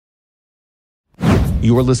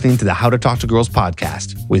You are listening to the How to Talk to Girls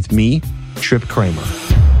podcast with me, Trip Kramer.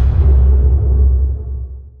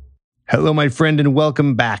 Hello, my friend, and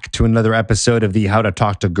welcome back to another episode of the How to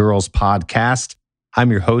Talk to Girls podcast. I'm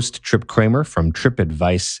your host, Trip Kramer from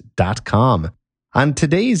tripadvice.com. On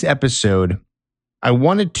today's episode, I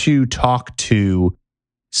wanted to talk to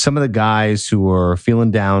some of the guys who are feeling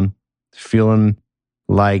down, feeling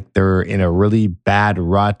like they're in a really bad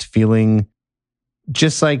rut, feeling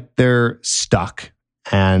just like they're stuck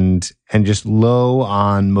and just low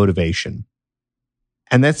on motivation.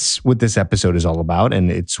 And that's what this episode is all about.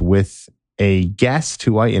 And it's with a guest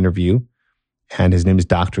who I interview, and his name is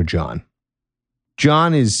Dr. John.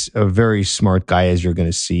 John is a very smart guy, as you're going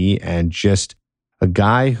to see, and just a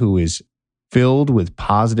guy who is filled with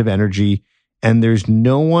positive energy. And there's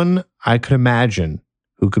no one I could imagine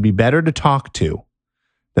who could be better to talk to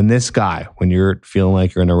than this guy when you're feeling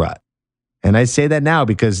like you're in a rut. And I say that now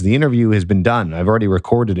because the interview has been done. I've already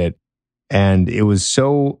recorded it. And it was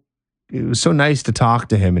so nice to talk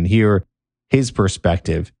to him and hear his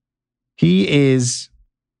perspective. He is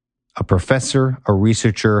a professor, a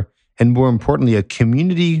researcher, and more importantly, a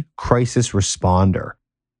community crisis responder.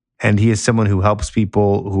 And he is someone who helps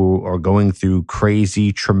people who are going through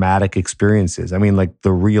crazy, traumatic experiences. I mean, like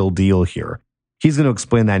the real deal here. He's going to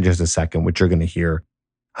explain that in just a second, which you're going to hear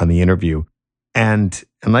on the interview. And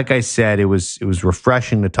like I said, it was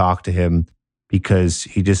refreshing to talk to him because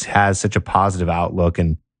he just has such a positive outlook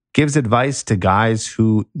and gives advice to guys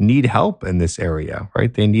who need help in this area,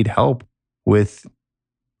 right? They need help with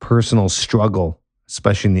personal struggle,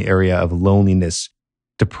 especially in the area of loneliness,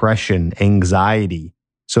 depression, anxiety.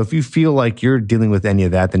 So if you feel like you're dealing with any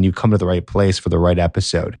of that, then you come to the right place for the right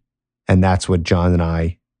episode. And that's what John and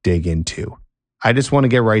I dig into. I just want to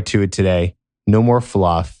get right to it today. No more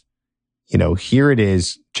fluff. Here it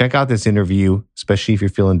is. Check out this interview, especially if you're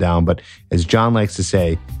feeling down. But as John likes to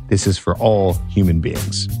say, this is for all human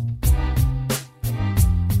beings.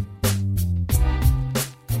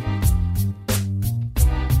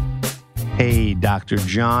 Hey, Dr.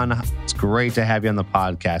 John. It's great to have you on the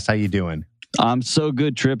podcast. How you doing? I'm so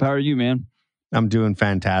good, Trip. How are you, man? I'm doing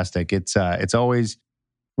fantastic. It's always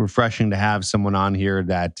refreshing to have someone on here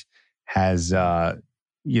that has a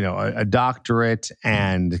doctorate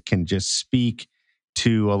and can just speak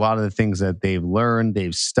to a lot of the things that they've learned,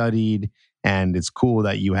 they've studied, and it's cool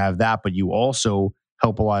that you have that, but you also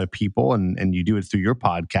help a lot of people and you do it through your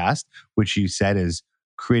podcast, which you said is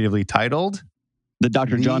creatively titled The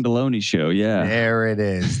Dr. John Deloney Show. Yeah. There it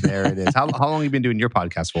is. How long have you been doing your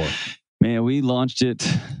podcast for? Man, we launched it,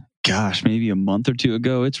 maybe a month or two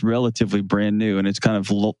ago. It's relatively brand new and it's kind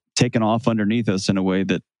of taken off underneath us in a way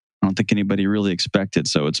that I don't think anybody really expected.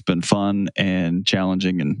 So it's been fun and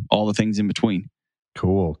challenging and all the things in between.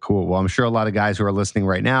 Cool. Well, I'm sure a lot of guys who are listening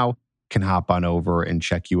right now can hop on over and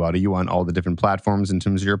check you out. Are you on all the different platforms in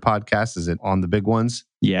terms of your podcast? Is it on the big ones?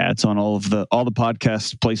 Yeah, it's on all the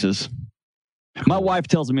podcast places. Cool. My wife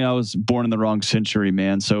tells me I was born in the wrong century,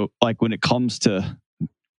 man. So like when it comes to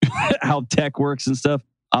how tech works and stuff,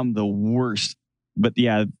 I'm the worst. But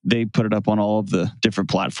yeah, they put it up on all of the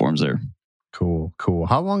different platforms there. Cool.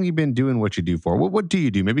 How long have you been doing what you do for? What do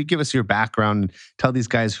you do? Maybe give us your background and tell these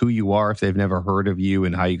guys who you are if they've never heard of you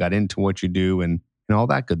and how you got into what you do and all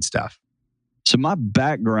that good stuff. So my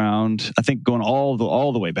background, I think going all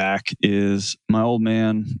the way back, is my old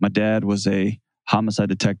man. My dad was a homicide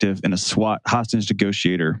detective and a SWAT hostage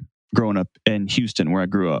negotiator growing up in Houston, where I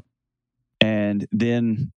grew up. And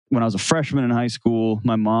then when I was a freshman in high school,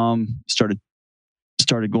 my mom started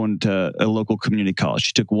going to a local community college.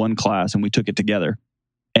 She took one class and we took it together.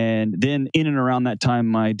 And then in and around that time,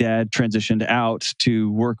 my dad transitioned out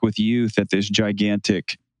to work with youth at this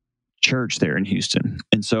gigantic church there in Houston.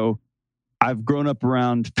 And so I've grown up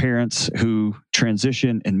around parents who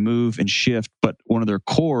transition and move and shift, but one of their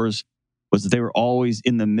cores was that they were always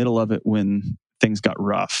in the middle of it when things got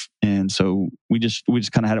rough. And so we just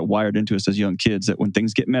kind of had it wired into us as young kids that when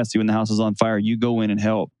things get messy, when the house is on fire, you go in and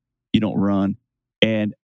help. You don't run.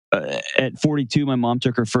 And at 42, my mom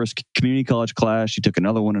took her first community college class. She took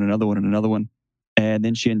another one and another one and another one. And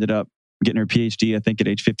then she ended up getting her PhD, I think, at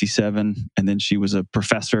age 57. And then she was a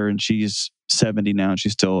professor and she's 70 now. And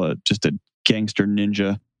she's still just a gangster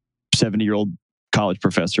ninja, 70-year-old college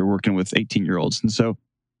professor working with 18-year-olds. And so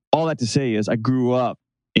all that to say is I grew up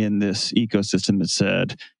in this ecosystem that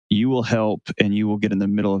said, you will help and you will get in the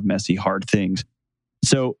middle of messy, hard things.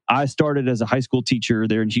 So I started as a high school teacher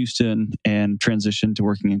there in Houston and transitioned to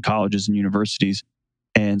working in colleges and universities.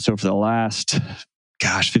 And so for the last,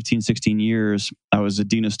 15, 16 years, I was a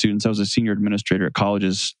dean of students. I was a senior administrator at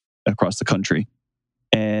colleges across the country.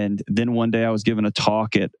 And then one day I was given a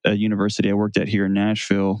talk at a university I worked at here in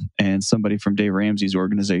Nashville, and somebody from Dave Ramsey's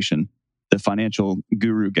organization, the financial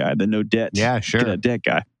guru guy, the no debt, debt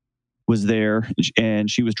guy, was there, and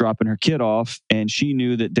she was dropping her kid off, and she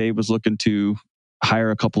knew that Dave was looking to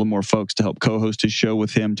hire a couple of more folks to help co-host his show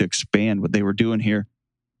with him to expand what they were doing here.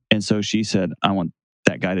 And so she said, I want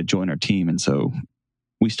that guy to join our team. And so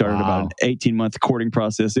we started about an 18-month courting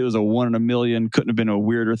process. It was a 1 in a million, couldn't have been a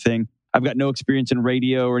weirder thing. I've got no experience in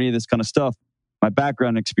radio or any of this kind of stuff. My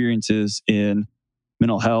background experience is in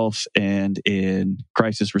mental health and in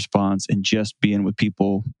crisis response and just being with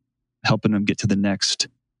people, helping them get to the next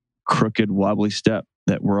crooked, wobbly step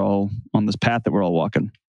that we're all on this path that we're all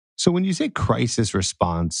walking. So when you say crisis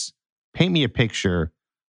response, paint me a picture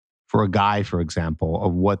for a guy, for example,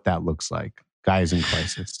 of what that looks like. Guys in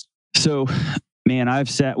crisis. So, man, I've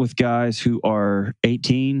sat with guys who are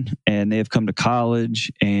 18 and they have come to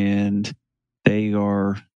college and they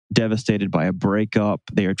are devastated by a breakup.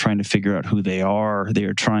 They are trying to figure out who they are. They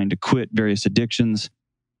are trying to quit various addictions.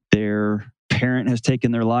 Their parent has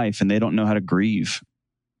taken their life and they don't know how to grieve.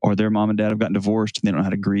 Or their mom and dad have gotten divorced and they don't know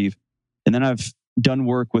how to grieve. And then I've done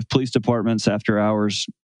work with police departments after hours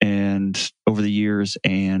and over the years,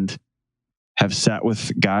 and have sat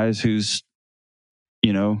with guys whose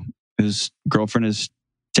girlfriend has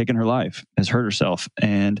taken her life, has hurt herself,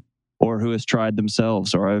 or who has tried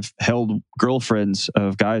themselves. Or I've held girlfriends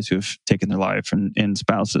of guys who have taken their life and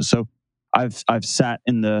spouses. So I've sat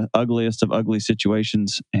in the ugliest of ugly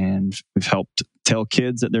situations, and we've helped tell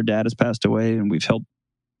kids that their dad has passed away, and we've helped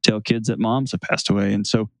tell kids that moms have passed away. And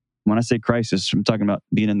so when I say crisis, I'm talking about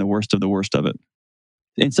being in the worst of it.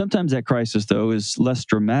 And sometimes that crisis, though, is less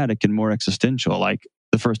dramatic and more existential. Like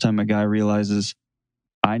the first time a guy realizes,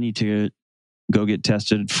 I need to go get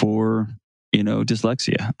tested for,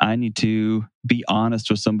 dyslexia. I need to be honest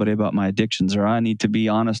with somebody about my addictions, or I need to be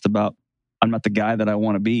honest about I'm not the guy that I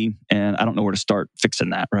want to be, and I don't know where to start fixing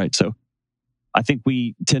that, right? So I think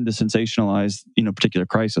we tend to sensationalize, particular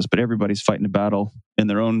crisis, but everybody's fighting a battle in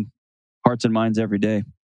their own hearts and minds every day.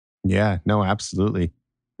 Yeah, no, absolutely.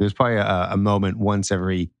 There's probably a moment once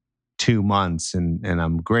every 2 months, and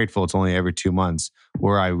I'm grateful it's only every 2 months,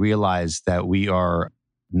 where I realize that we are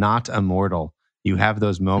not immortal. You have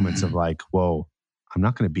those moments of like, whoa, I'm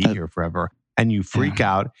not going to be here forever. And you freak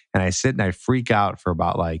out, and I sit and I freak out for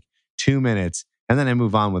about like 2 minutes, and then I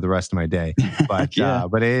move on with the rest of my day. But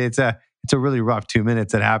but it's a really rough 2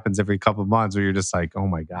 minutes that happens every couple of months where you're just like, oh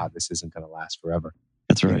my God, this isn't going to last forever.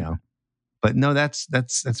 That's right. But no, that's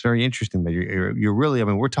very interesting that you're really, I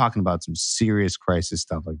mean, we're talking about some serious crisis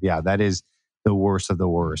stuff. Like, yeah, that is the worst of the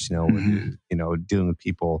worst, dealing with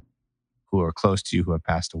people who are close to you who have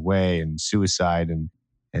passed away, and suicide and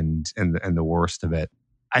the worst of it.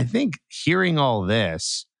 I think hearing all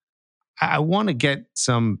this, I want to get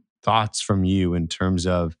some thoughts from you in terms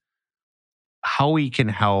of how we can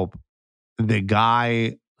help the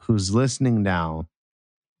guy who's listening now,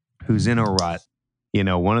 who's in a rut,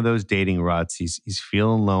 one of those dating ruts. He's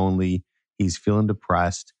feeling lonely. He's feeling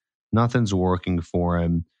depressed. Nothing's working for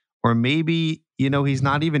him. Or maybe, he's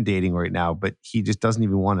not even dating right now, but he just doesn't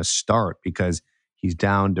even want to start because he's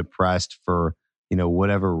down, depressed for,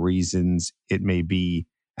 whatever reasons it may be.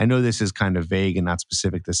 I know this is kind of vague and not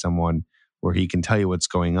specific to someone where he can tell you what's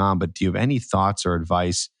going on, but do you have any thoughts or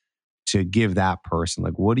advice to give that person?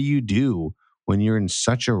 Like, what do you do when you're in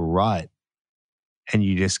such a rut and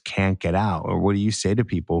you just can't get out? Or what do you say to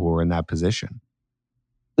people who are in that position?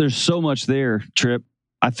 There's so much there, Trip.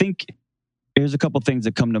 I think here's a couple things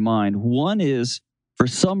that come to mind. One is, for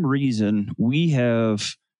some reason, we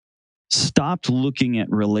have stopped looking at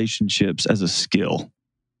relationships as a skill.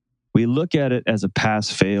 We look at it as a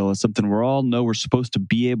pass-fail, as something we all know we're supposed to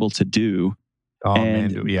be able to do. Oh,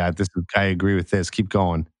 man. Yeah, I agree with this. Keep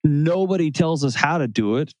going. Nobody tells us how to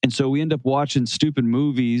do it. And so we end up watching stupid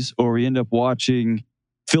movies, or we end up watching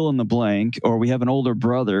fill in the blank, or we have an older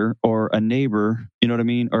brother or a neighbor, you know what I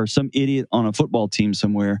mean? Or some idiot on a football team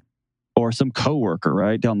somewhere, or some coworker,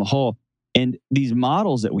 right, down the hall. And these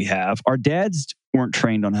models that we have, our dads weren't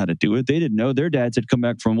trained on how to do it. They didn't know. Their dads had come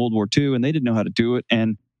back from World War II and they didn't know how to do it.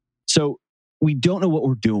 And so we don't know what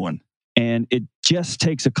we're doing. And it just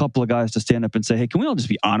takes a couple of guys to stand up and say, hey, can we all just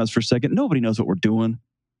be honest for a second? Nobody knows what we're doing.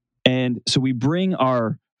 And so we bring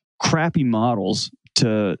our crappy models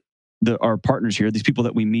to our partners here, these people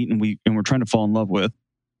that we meet and we're trying to fall in love with.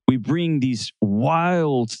 We bring these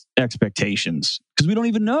wild expectations because we don't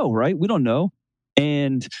even know, right? We don't know.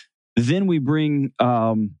 And then we bring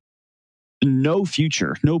no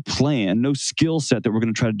future, no plan, no skill set that we're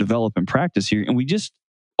going to try to develop and practice here. And we just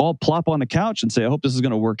all plop on the couch and say, I hope this is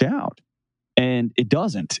going to work out. And it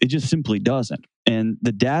doesn't. It just simply doesn't. And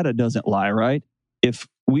the data doesn't lie, right? If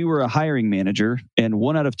we were a hiring manager and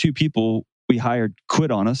 1 out of 2 people we hired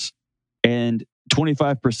quit on us, and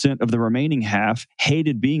 25% of the remaining half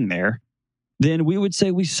hated being there, then we would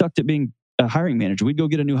say we sucked at being a hiring manager. We'd go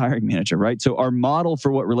get a new hiring manager, right? So our model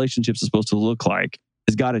for what relationships is supposed to look like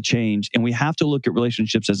has got to change. And we have to look at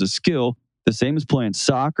relationships as a skill, the same as playing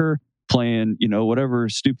soccer, playing, whatever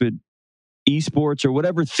stupid esports or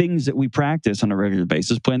whatever things that we practice on a regular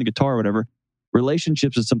basis, playing the guitar or whatever.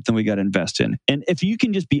 Relationships is something we got to invest in. And if you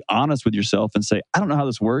can just be honest with yourself and say, I don't know how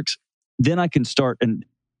this works, then I can start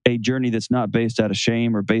a journey that's not based out of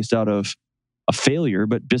shame or based out of a failure,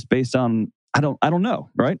 but just based on, I don't know,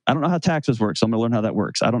 right? I don't know how taxes work, so I'm going to learn how that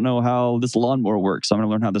works. I don't know how this lawnmower works, so I'm going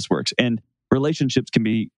to learn how this works. And relationships can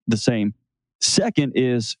be the same. Second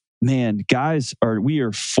is, man, we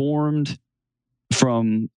are formed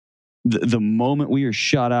from the moment we are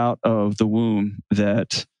shot out of the womb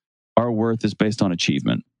that our worth is based on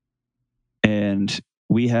achievement. And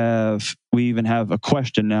we even have a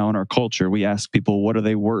question now in our culture. We ask people, what are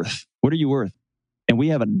they worth? What are you worth? And we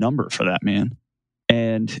have a number for that, man.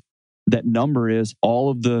 And that number is all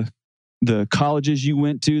of the colleges you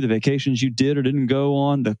went to, the vacations you did or didn't go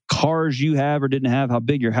on, the cars you have or didn't have, how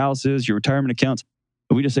big your house is, your retirement accounts.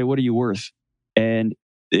 And we just say, what are you worth? And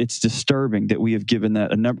it's disturbing that we have given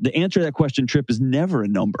that a number. The answer to that question, Trip, is never a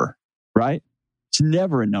number, right? It's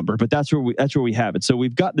never a number, but that's where we have it. So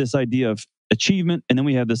we've got this idea of achievement, and then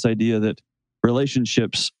we have this idea that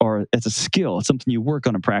relationships it's a skill. It's something you work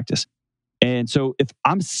on and practice. And so if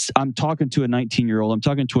I'm talking to a 19-year-old, I'm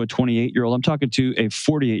talking to a 28-year-old, I'm talking to a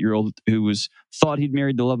 48-year-old who thought he'd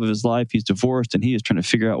married the love of his life, he's divorced, and he is trying to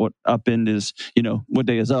figure out what upend is, what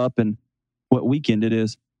day is up and what weekend it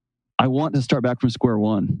is. I want to start back from square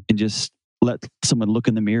one and just let someone look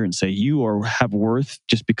in the mirror and say, you have worth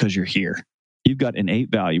just because you're here. You've got innate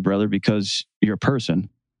value, brother, because you're a person.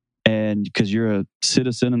 And because you're a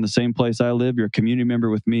citizen in the same place I live, you're a community member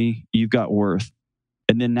with me, you've got worth.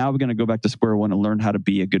 And then now we're going to go back to square one and learn how to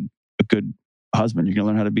be a good husband. You're going to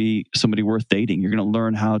learn how to be somebody worth dating. You're going to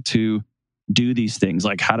learn how to do these things,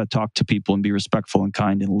 like how to talk to people and be respectful and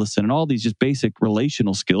kind and listen, and all these just basic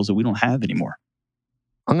relational skills that we don't have anymore.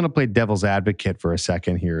 I'm going to play devil's advocate for a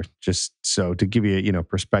second here, just so to give you,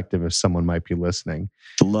 perspective if someone might be listening.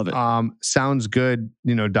 Love it. Sounds good,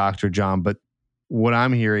 Dr. John, but what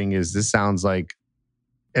I'm hearing is this sounds like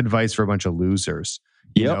advice for a bunch of losers.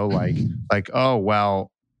 Oh,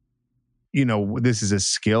 well, this is a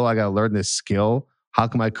skill. I got to learn this skill. How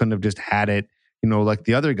come I couldn't have just had it, like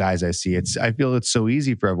the other guys I see? I feel it's so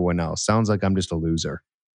easy for everyone else. Sounds like I'm just a loser.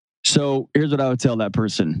 So here's what I would tell that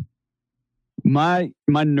person. My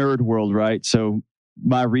nerd world, right? So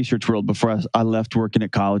my research world before I left working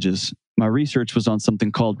at colleges, my research was on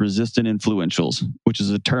something called resistant influentials, which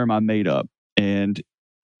is a term I made up. And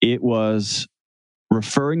it was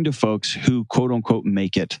referring to folks who, quote unquote,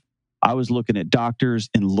 make it. I was looking at doctors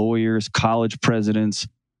and lawyers, college presidents,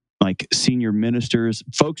 like senior ministers,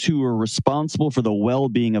 folks who were responsible for the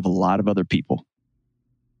well-being of a lot of other people.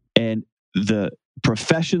 And the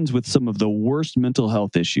professions with some of the worst mental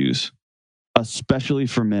health issues, especially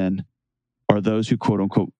for men, are those who, quote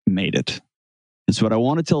unquote, made it. And so what I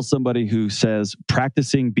want to tell somebody who says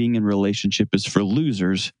practicing being in relationship is for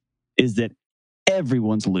losers is that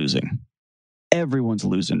everyone's losing. Everyone's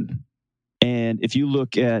losing. And if you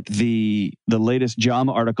look at the latest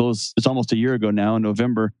JAMA articles, it's almost a year ago now in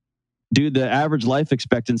November, dude, the average life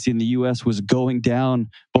expectancy in the US was going down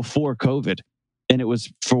before COVID. And it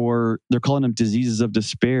was they're calling them diseases of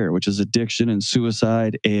despair, which is addiction and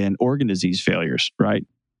suicide and organ disease failures, right?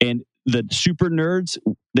 And the super nerds,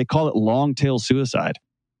 they call it long tail suicide.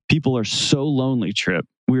 People are so lonely, Trip.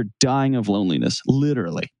 We're dying of loneliness,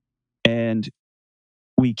 literally. And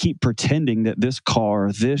we keep pretending that this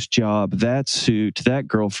car, this job, that suit, that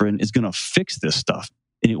girlfriend is going to fix this stuff.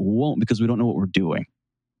 And it won't, because we don't know what we're doing.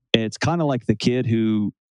 It's kind of like the kid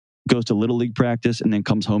who goes to Little League practice and then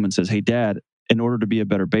comes home and says, hey, Dad, in order to be a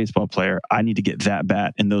better baseball player, I need to get that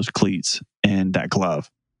bat and those cleats and that glove.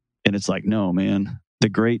 And it's like, no, man, the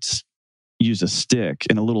greats use a stick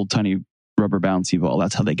and a little tiny rubber bouncy ball.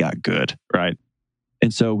 That's how they got good, right?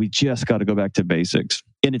 And so we just got to go back to basics.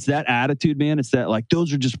 And it's that attitude, man. It's that like,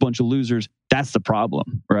 those are just a bunch of losers. That's the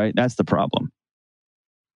problem, right? That's the problem.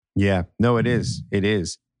 Yeah, no, it is. It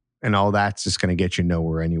is. And all that's just going to get you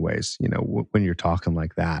nowhere anyways, when you're talking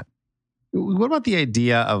like that. What about the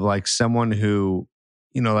idea of like someone who,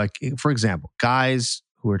 like, for example, guys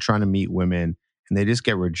who are trying to meet women and they just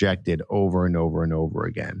get rejected over and over and over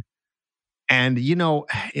again. And,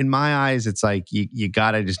 in my eyes, it's like, you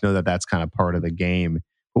got to just know that that's kind of part of the game.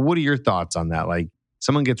 But But what are your thoughts on that? Like,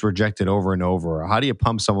 someone gets rejected over and over. How do you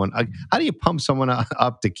pump someone? How do you pump someone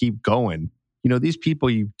up to keep going? These people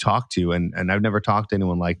you talk to, and I've never talked to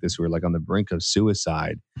anyone like this who are like on the brink of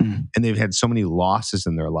suicide, and they've had so many losses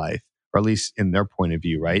in their life, or at least in their point of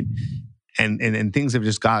view, right? And things have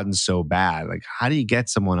just gotten so bad. Like, how do you get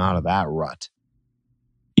someone out of that rut?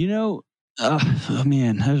 Oh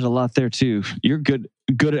man, there's a lot there too. You're good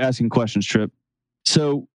at asking questions, Trip.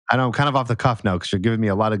 So I know I'm kind of off the cuff now because you're giving me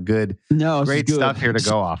a lot of great stuff here to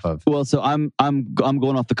go off of. Well, so I'm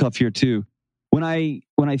going off the cuff here too. When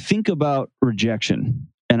I think about rejection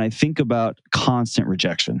and I think about constant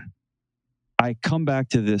rejection, I come back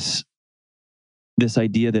to this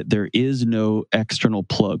idea that there is no external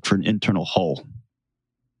plug for an internal hole.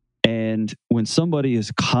 And when somebody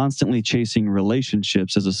is constantly chasing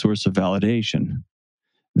relationships as a source of validation,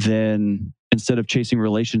 then instead of chasing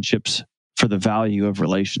relationships for the value of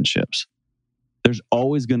relationships, there's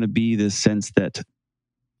always going to be this sense that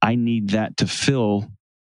I need that to fill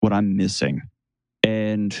what I'm missing.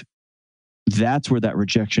 And that's where that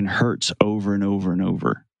rejection hurts over and over and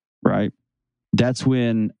over, right? That's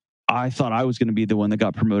when I thought I was going to be the one that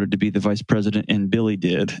got promoted to be the vice president, and Billy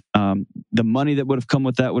did. The money that would have come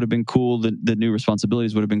with that would have been cool. The new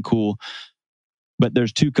responsibilities would have been cool. But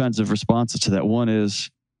there's two kinds of responses to that. One is,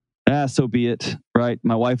 so be it, right?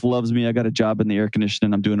 My wife loves me. I got a job in the air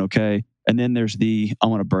conditioning. I'm doing okay. And then there's I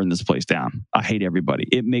want to burn this place down. I hate everybody.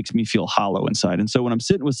 It makes me feel hollow inside. And so when I'm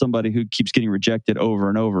sitting with somebody who keeps getting rejected over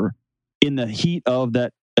and over, in the heat of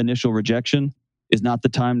that initial rejection, is not the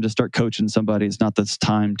time to start coaching somebody. It's not the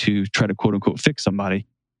time to try to quote unquote fix somebody.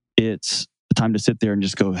 It's the time to sit there and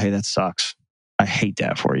just go, hey, that sucks. I hate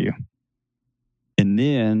that for you. And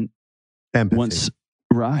then empathy.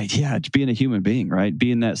 Right. Yeah. It's being a human being, right?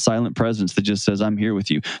 Being that silent presence that just says, I'm here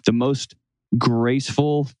with you. The most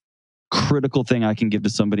graceful, critical thing I can give to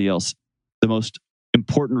somebody else, the most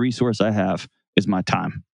important resource I have is my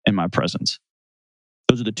time and my presence.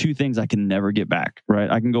 Those are the two things I can never get back,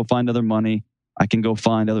 right? I can go find other money. I can go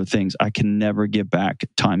find other things. I can never get back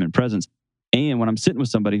time and presence. And when I'm sitting with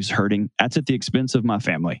somebody who's hurting, that's at the expense of my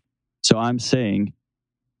family. So I'm saying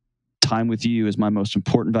time with you is my most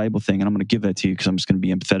important, valuable thing. And I'm going to give that to you because I'm just going to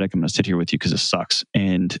be empathetic. I'm going to sit here with you because it sucks.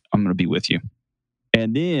 And I'm going to be with you.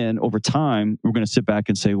 And then over time, we're going to sit back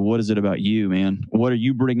and say, what is it about you, man? What are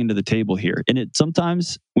you bringing to the table here? And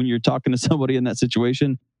sometimes when you're talking to somebody in that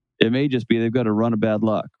situation, it may just be they've got a run of bad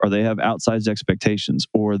luck, or they have outsized expectations,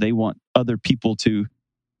 or they want other people to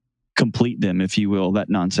complete them, if you will,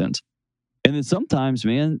 that nonsense. And then sometimes,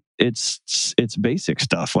 man, it's basic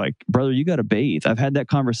stuff like, brother, you got to bathe. I've had that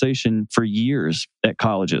conversation for years at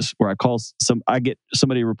colleges where I get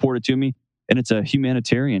somebody reported to me, and it's a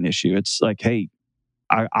humanitarian issue. It's like, hey,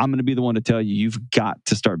 I'm going to be the one to tell you, you've got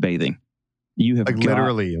to start bathing. You have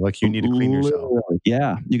literally, like you need to clean yourself.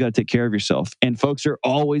 Yeah, you got to take care of yourself. And folks are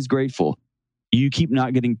always grateful. You keep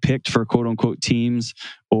not getting picked for quote unquote teams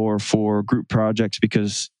or for group projects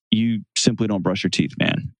because you simply don't brush your teeth,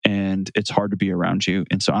 man. And it's hard to be around you.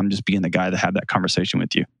 And so I'm just being the guy to have that conversation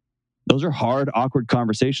with you. Those are hard, awkward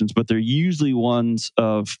conversations, but they're usually ones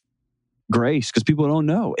of grace because people don't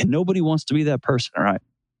know, and nobody wants to be that person, all right?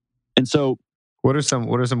 And so What are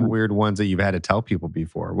some weird ones that you've had to tell people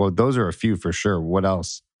before? Well, those are a few for sure. What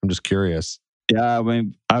else? I'm just curious. Yeah, I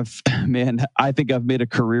mean, I think I've made a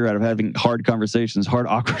career out of having hard,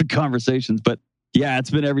 awkward conversations. But yeah, it's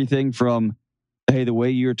been everything from, hey, the way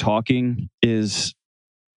you're talking is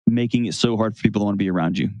making it so hard for people to want to be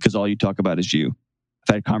around you because all you talk about is you.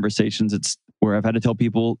 I've had conversations where I've had to tell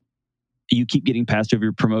people, you keep getting passed over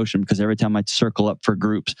your promotion because every time I circle up for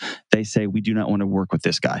groups, they say, we do not want to work with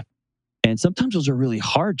this guy. And sometimes those are really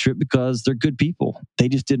hard, Trip, because they're good people. They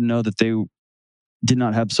just didn't know that they did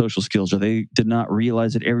not have social skills, or they did not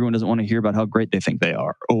realize that everyone doesn't want to hear about how great they think they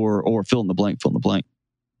are, or fill in the blank.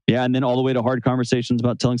 Yeah, and then all the way to hard conversations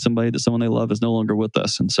about telling somebody that someone they love is no longer with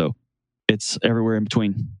us. And so it's everywhere in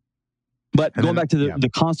between. But going back to the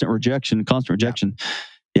constant rejection,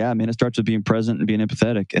 yeah, man, it starts with being present and being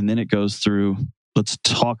empathetic. And then it goes through, let's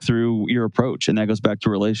talk through your approach. And that goes back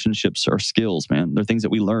to relationships or skills, man. They're things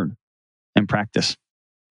that we learn and practice.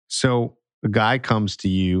 So a guy comes to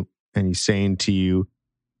you and he's saying to you,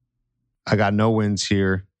 I got no wins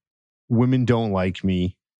here. Women don't like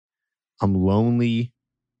me. I'm lonely.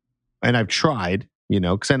 And I've tried,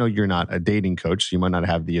 because I know you're not a dating coach, so you might not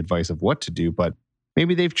have the advice of what to do, but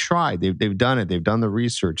maybe they've tried. They've done it. They've done the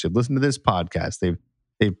research. They've listened to this podcast.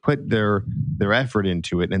 They've put their effort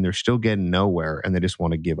into it, and they're still getting nowhere, and they just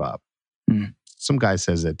want to give up. Some guy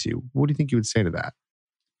says that to you. What do you think you would say to that?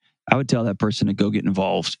 I would tell that person to go get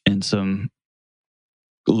involved in some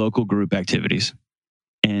local group activities.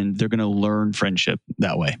 and they're going to learn friendship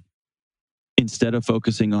that way. Instead of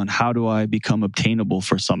focusing on how do I become obtainable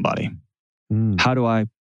for somebody? How do I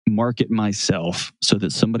market myself so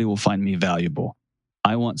that somebody will find me valuable?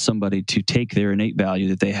 I want somebody to take their innate value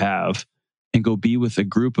that they have and go be with a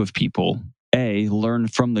group of people. Learn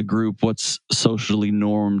from the group what's socially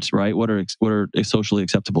normed, right? What are socially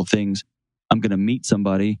acceptable things? I'm going to meet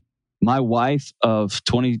somebody. My wife of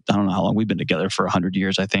 20, I don't know how long we've been together, for 100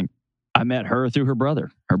 years, I think. I met her through her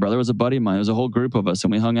brother. Her brother was a buddy of mine. It was a whole group of us,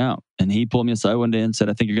 and we hung out. And he pulled me aside one day and said,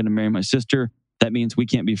 I think you're going to marry my sister. That means we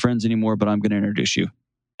can't be friends anymore, but I'm going to introduce you.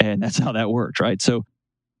 And that's how that worked, right? So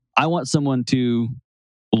I want someone to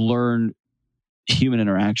learn human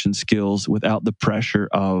interaction skills without the pressure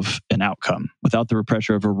of an outcome, without the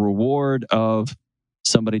pressure of a reward of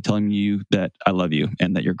somebody telling you that I love you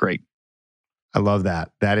and that you're great. I love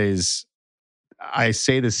that. That is, I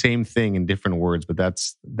say the same thing in different words, but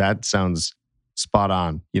that sounds spot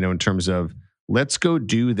on, in terms of let's go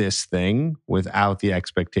do this thing without the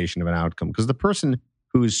expectation of an outcome. Because the person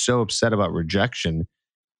who's so upset about rejection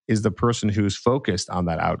is the person who's focused on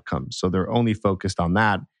that outcome. So they're only focused on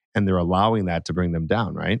that, and they're allowing that to bring them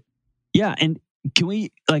down, right? Yeah. And can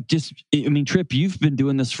we Trip, you've been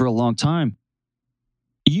doing this for a long time.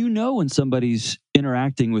 When somebody's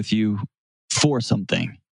interacting with you for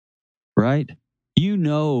something, right?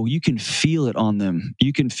 You can feel it on them.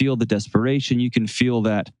 You can feel the desperation. You can feel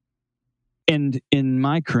that. And in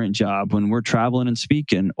my current job, when we're traveling and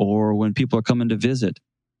speaking, or when people are coming to visit,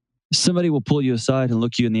 somebody will pull you aside and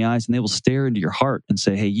look you in the eyes, and they will stare into your heart and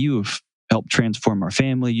say, hey, you've helped transform our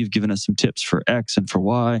family. You've given us some tips for X and for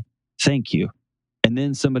Y. Thank you. And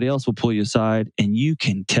then somebody else will pull you aside, and you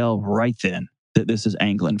can tell right then that this is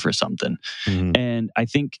angling for something. Mm-hmm. And I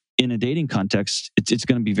think in a dating context, it's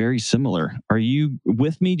going to be very similar. Are you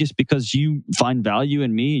with me just because you find value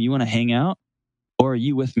in me and you want to hang out? Or are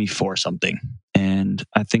you with me for something? And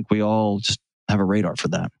I think we all just have a radar for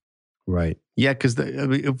that. Right. Yeah, because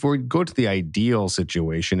if we go to the ideal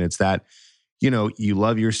situation, it's that, you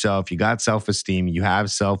love yourself, you got self-esteem, you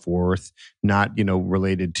have self-worth, not,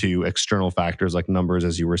 related to external factors like numbers,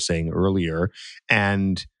 as you were saying earlier.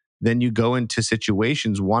 And then you go into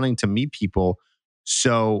situations wanting to meet people.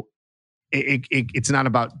 So it's not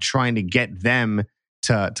about trying to get them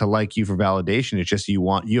to like you for validation. It's just you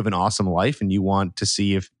have an awesome life, and you want to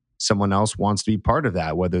see if someone else wants to be part of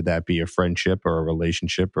that, whether that be a friendship or a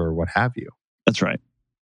relationship or what have you. That's right.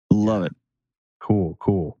 Love it.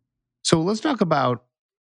 Cool. So let's talk about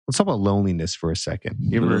loneliness for a second.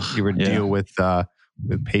 You ever deal with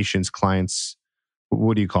patients, clients?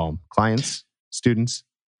 What do you call them? Clients, students?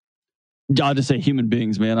 I'll just say human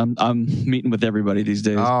beings, man. I'm meeting with everybody these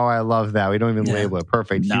days. Oh, I love that. We don't even label it.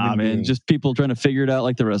 Perfect. Nah, man. Beings. Just people trying to figure it out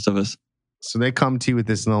like the rest of us. So they come to you with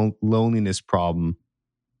this loneliness problem.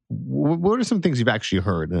 What are some things you've actually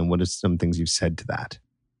heard, and what are some things you've said to that?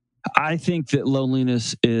 I think that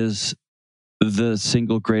loneliness is the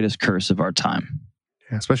single greatest curse of our time.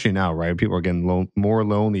 Yeah, especially now, right? People are getting more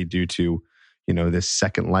lonely due to, this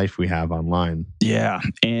second life we have online. Yeah.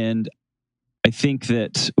 And I think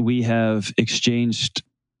that we have exchanged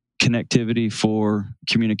connectivity for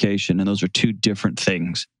communication, and those are two different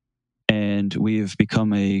things. And we have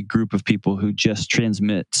become a group of people who just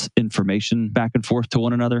transmit information back and forth to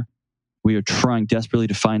one another. We are trying desperately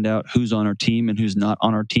to find out who's on our team and who's not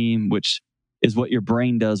on our team, which is what your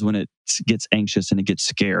brain does when it gets anxious and it gets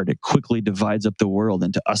scared. It quickly divides up the world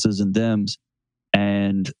into us's and them's.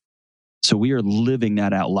 And so we are living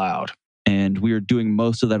that out loud. And we are doing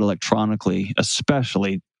most of that electronically,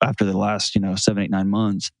 especially after the last, 7, 8, 9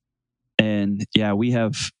 months. And yeah, we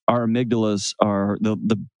have our amygdalas are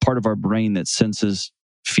the part of our brain that senses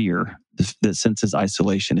fear, that senses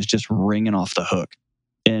isolation, is just ringing off the hook.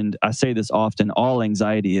 And I say this often, all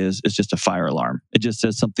anxiety is just a fire alarm. It just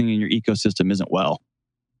says something in your ecosystem isn't well.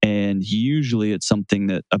 And usually it's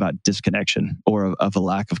something about disconnection or of a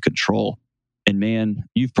lack of control. And man,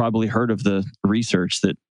 you've probably heard of the research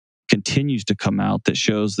that continues to come out that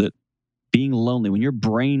shows that being lonely, when your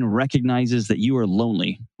brain recognizes that you are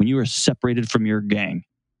lonely, when you are separated from your gang,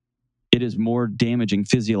 it is more damaging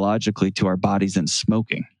physiologically to our bodies than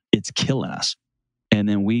smoking. It's killing us. And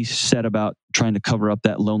then we set about trying to cover up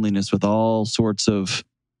that loneliness with all sorts of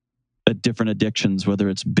different addictions, whether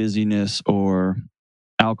it's busyness or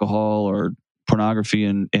alcohol or pornography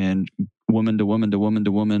and woman to woman to woman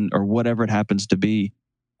to woman, or whatever it happens to be.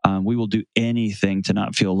 We will do anything to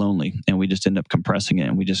not feel lonely, and we just end up compressing it,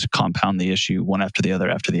 and we just compound the issue one after the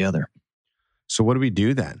other. So what do we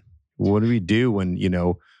do then? What do we do when,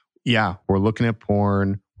 we're looking at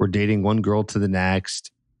porn, we're dating one girl to the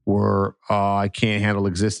next, where I can't handle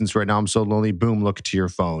existence right now. I'm so lonely. Boom, look to your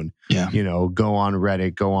phone. Yeah. Go on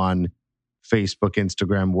Reddit, go on Facebook,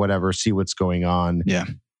 Instagram, whatever, see what's going on. Yeah.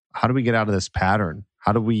 How do we get out of this pattern?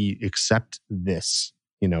 How do we accept this?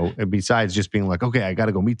 Besides just being like, okay, I got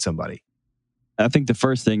to go meet somebody. I think the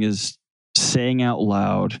first thing is saying out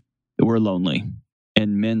loud that we're lonely,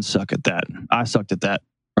 and men suck at that. I sucked at that,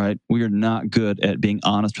 right? We are not good at being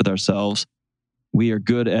honest with ourselves. We are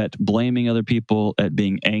good at blaming other people, at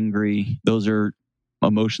being angry. Those are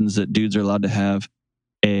emotions that dudes are allowed to have.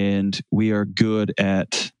 And we are good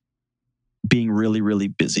at being really, really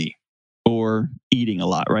busy or eating a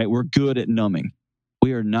lot, right? We're good at numbing.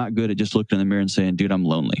 We are not good at just looking in the mirror and saying, dude, I'm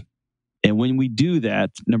lonely. And when we do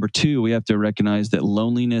that, number two, we have to recognize that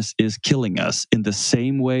loneliness is killing us in the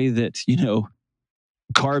same way that,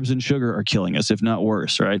 carbs and sugar are killing us, if not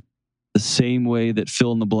worse, right? The same way that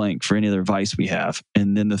fill in the blank for any other vice we have.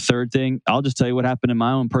 And then the third thing, I'll just tell you what happened in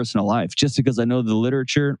my own personal life, just because I know the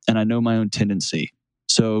literature and I know my own tendency.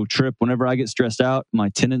 So, Trip, whenever I get stressed out, my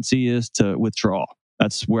tendency is to withdraw.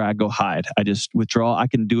 That's where I go hide. I just withdraw. I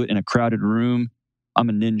can do it in a crowded room. I'm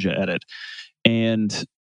a ninja at it. And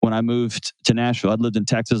when I moved to Nashville, I'd lived in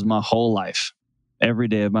Texas my whole life. Every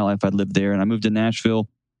day of my life, I'd lived there. And I moved to Nashville.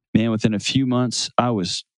 Man, within a few months, I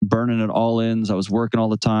was burning at all ends. I was working all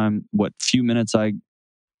the time. What few minutes I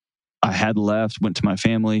had left went to my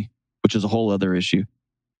family, which is a whole other issue.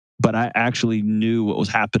 But I actually knew what was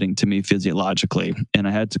happening to me physiologically. And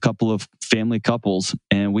I had a couple of family couples,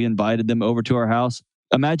 and we invited them over to our house.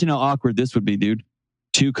 Imagine how awkward this would be, dude.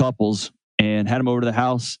 2 couples, and had them over to the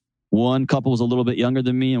house. One couple was a little bit younger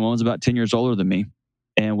than me, and one was about 10 years older than me.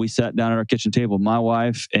 And we sat down at our kitchen table, my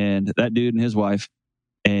wife and that dude and his wife.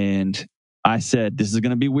 And I said, this is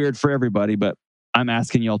going to be weird for everybody, but I'm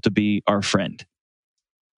asking y'all to be our friend.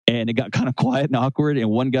 And it got kind of quiet and awkward.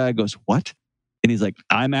 And one guy goes, what? And he's like,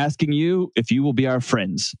 I'm asking you if you will be our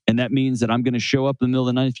friends. And that means that I'm going to show up in the middle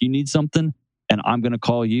of the night if you need something. And I'm going to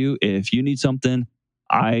call you if you need something.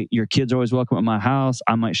 Your kids are always welcome at my house.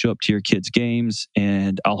 I might show up to your kids' games,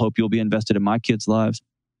 and I'll hope you'll be invested in my kids' lives.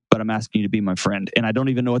 But I'm asking you to be my friend. And I don't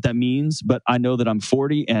even know what that means, but I know that I'm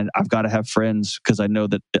 40 and I've got to have friends because I know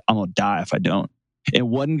that I'm going to die if I don't. And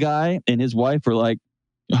one guy and his wife were like,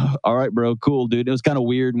 oh, all right, bro, cool, dude. It was kind of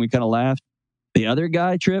weird and we kind of laughed. The other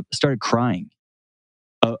guy, Trip, started crying.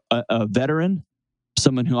 A veteran,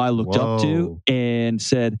 someone who I looked up to, and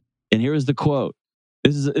said, and here was the quote.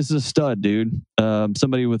 This is a stud, dude.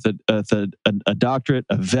 Somebody with a doctorate,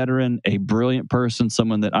 a veteran, a brilliant person,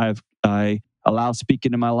 someone that I allow speak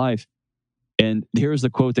into my life. And here's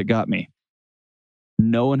the quote that got me.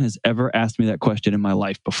 No one has ever asked me that question in my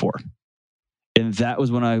life before. And that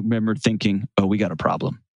was when I remembered thinking, oh, we got a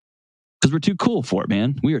problem. Because we're too cool for it,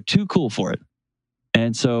 man. We are too cool for it.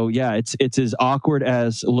 And so, yeah, it's as awkward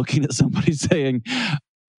as looking at somebody saying,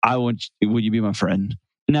 would you be my friend?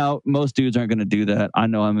 Now, most dudes aren't going to do that. I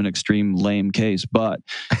know I'm an extreme lame case, but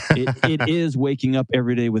it is waking up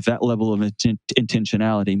every day with that level of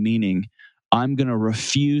intentionality, meaning I'm going to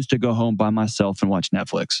refuse to go home by myself and watch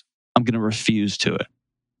Netflix. I'm going to refuse to it.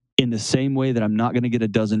 In the same way that I'm not going to get a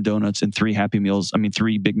dozen donuts and 3 Happy Meals,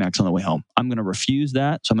 3 Big Macs on the way home. I'm going to refuse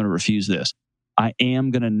that, so I'm going to refuse this. I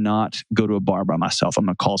am going to not go to a bar by myself. I'm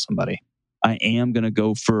going to call somebody. I am going to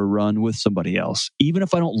go for a run with somebody else. Even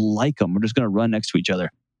if I don't like them, we're just going to run next to each other.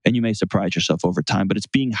 And you may surprise yourself over time, but it's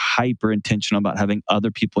being hyper intentional about having other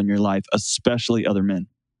people in your life, especially other men.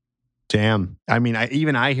 Damn. I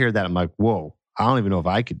hear that. I'm like, whoa, I don't even know if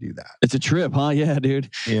I could do that. It's a trip, huh? Yeah, dude.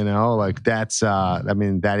 That's,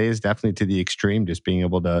 that is definitely to the extreme, just being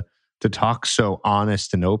able to talk so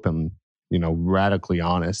honest and open, radically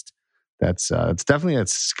honest. It's definitely a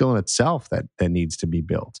skill in itself that needs to be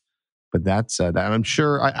built. But that's that I'm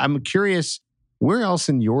sure. I'm curious, where else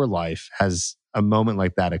in your life has a moment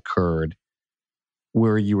like that occurred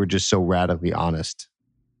where you were just so radically honest?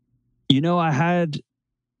 I had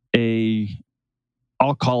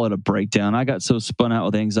I'll call it a breakdown. I got so spun out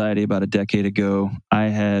with anxiety about a decade ago. I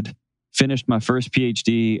had finished my first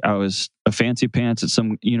PhD. I was a fancy pants at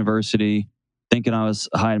some university, thinking I was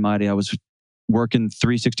high and mighty. I was working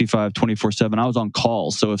 365, 24/7. I was on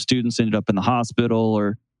call. So if students ended up in the hospital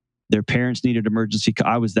or their parents needed emergency,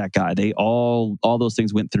 I was that guy. All those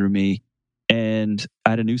things went through me. And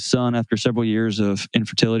I had a new son after several years of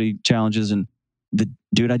infertility challenges. And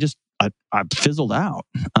I fizzled out.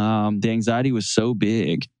 The anxiety was so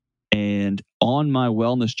big. And on my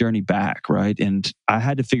wellness journey back, right? And I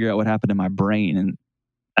had to figure out what happened in my brain. And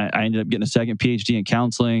I ended up getting a second PhD in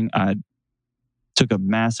counseling. I took a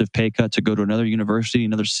massive pay cut to go to another university,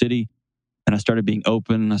 another city. And I started being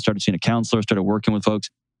open. I started seeing a counselor, started working with folks.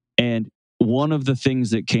 And one of the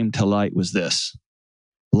things that came to light was this: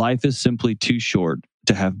 life is simply too short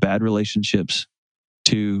to have bad relationships,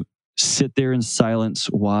 to sit there in silence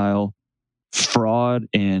while fraud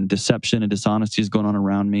and deception and dishonesty is going on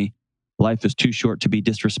around me. Life is too short to be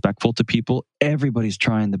disrespectful to people. Everybody's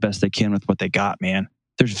trying the best they can with what they got, man.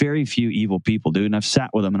 There's very few evil people, dude. And I've sat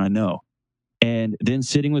with them and I know. And then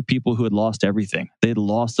sitting with people who had lost everything. They had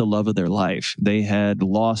lost the love of their life. They had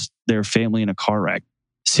lost their family in a car wreck.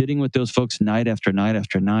 Sitting with those folks night after night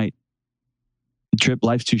after night. Trip,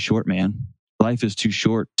 life's too short, man. Life is too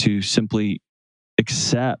short to simply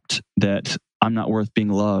accept that I'm not worth being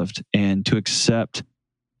loved, and to accept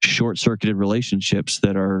short-circuited relationships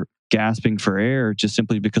that are gasping for air just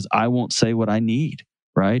simply because I won't say what I need,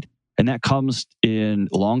 right? And that comes in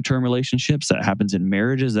long-term relationships, that happens in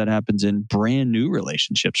marriages, that happens in brand new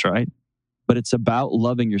relationships, right? But it's about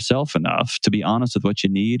loving yourself enough to be honest with what you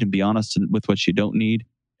need and be honest with what you don't need,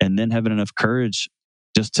 and then having enough courage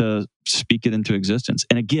just to speak it into existence.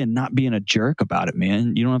 And again, not being a jerk about it,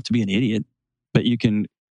 man. You don't have to be an idiot, but you can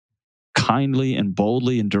kindly and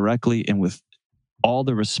boldly and directly and with all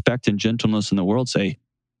the respect and gentleness in the world say,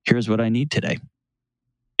 here's what I need today.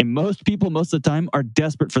 And most people, most of the time, are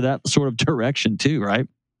desperate for that sort of direction too, right?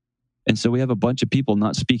 And so we have a bunch of people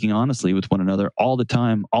not speaking honestly with one another all the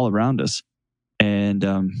time, all around us. And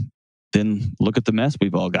then look at the mess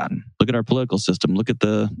we've all gotten. Look at our political system. Look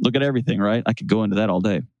at everything, right? I could go into that all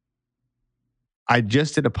day. I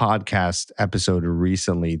just did a podcast episode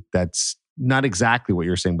recently that's not exactly what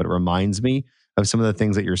you're saying, but it reminds me of some of the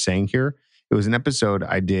things that you're saying here. It was an episode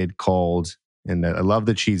I did called, and I love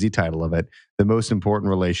the cheesy title of it, The Most Important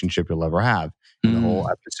Relationship You'll Ever Have. And the whole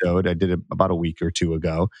episode, I did it about a week or two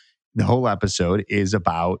ago. The whole episode is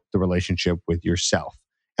about the relationship with yourself.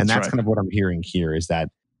 And that's right. Kind of what I'm hearing here is that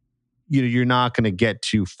you're not going to get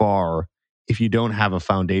too far if you don't have a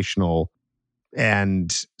foundational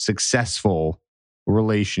and successful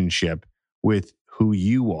relationship with who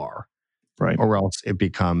you are. Right. Or else it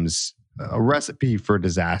becomes a recipe for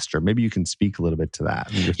disaster. Maybe you can speak a little bit to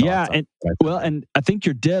that. Yeah, and I think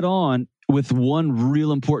you're dead on with one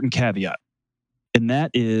real important caveat. And that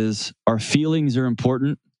is our feelings are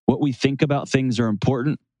important. What we think about things are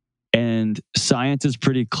important. And science is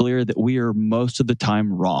pretty clear that we are most of the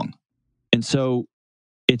time wrong. And so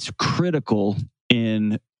it's critical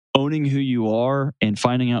in owning who you are and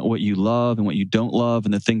finding out what you love and what you don't love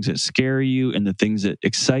and the things that scare you and the things that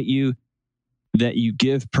excite you, that you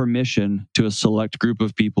give permission to a select group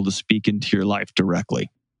of people to speak into your life directly.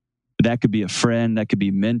 That could be a friend, that could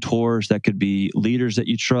be mentors, that could be leaders that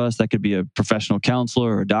you trust, that could be a professional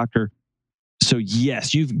counselor or a doctor. So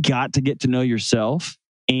yes, you've got to get to know yourself,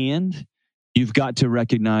 and you've got to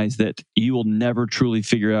recognize that you will never truly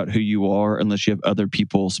figure out who you are unless you have other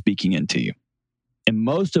people speaking into you. And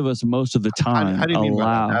most of us, most of the time, how do you mean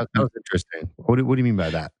by that? That was interesting. What do you mean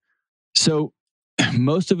by that? So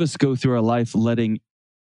most of us go through our life letting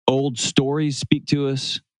old stories speak to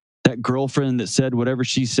us. That girlfriend that said whatever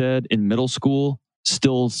she said in middle school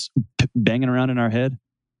still banging around in our head.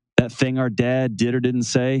 That thing our dad did or didn't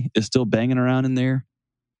say is still banging around in there.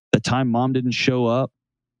 The time mom didn't show up,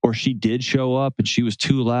 or she did show up and she was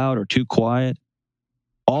too loud or too quiet.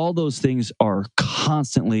 All those things are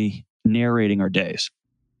constantly narrating our days.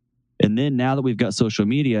 And then now that we've got social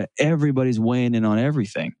media, everybody's weighing in on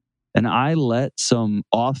everything. And I let some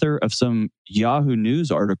author of some Yahoo News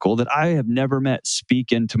article that I have never met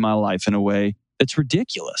speak into my life in a way that's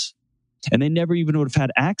ridiculous. And they never even would have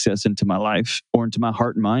had access into my life or into my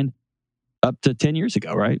heart and mind up to 10 years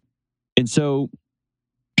ago, right? And so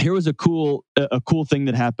here was a cool thing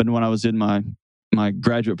that happened when I was in my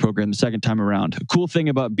graduate program the second time around. A cool thing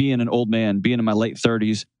about being an old man, being in my late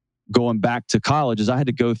 30s, going back to college, is I had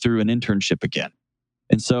to go through an internship again.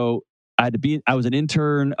 And so I was an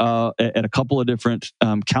intern at a couple of different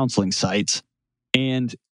counseling sites,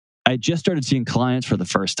 and I just started seeing clients for the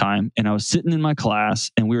first time. And I was sitting in my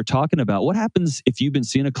class and we were talking about what happens if you've been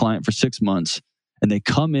seeing a client for 6 months and they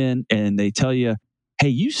come in and they tell you, hey,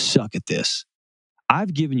 you suck at this.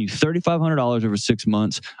 I've given you $3,500 over 6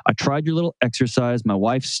 months. I tried your little exercise. My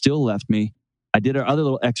wife still left me. I did our other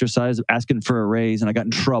little exercise asking for a raise and I got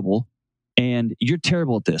in trouble. And you're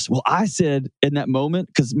terrible at this. Well, I said in that moment,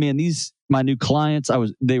 because man, my new clients,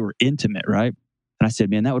 they were intimate, right? And I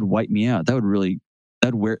said, man, that would wipe me out. That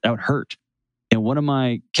would hurt. And one of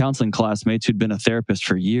my counseling classmates who'd been a therapist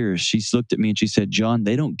for years, she looked at me and she said, John,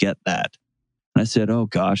 they don't get that. And I said, oh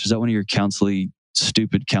gosh, is that one of your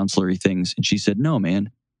stupid counselory things? And she said, no, man.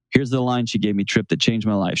 Here's the line she gave me, Trip, that changed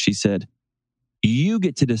my life. She said, you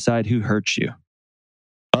get to decide who hurts you.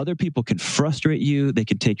 Other people can frustrate you. They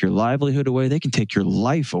can take your livelihood away. They can take your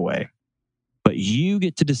life away. but you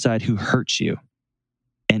get to decide who hurts you.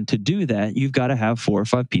 And to do that, you've got to have 4 or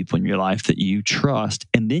 5 people in your life that you trust,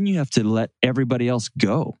 and then you have to let everybody else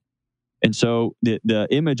go. And so the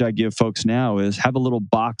image I give folks now is have a little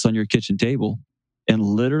box on your kitchen table and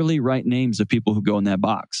literally write names of people who go in that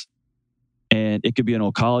box. And it could be an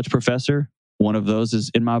old college professor. One of those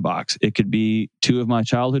is in my box. It could be 2 of my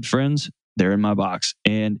childhood friends. They're in my box.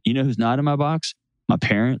 And you know who's not in my box? My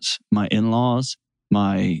parents, my in-laws,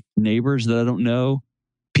 my neighbors that I don't know,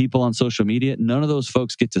 people on social media. None of those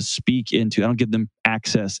folks get to speak into, I don't give them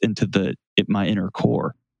access into my inner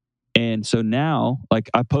core. And so now, like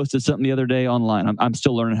I posted something the other day online. I'm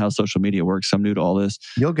still learning how social media works. I'm new to all this.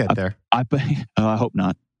 You'll get there. I hope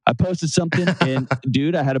not. I posted something and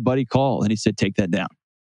dude, I had a buddy call and he said, take that down.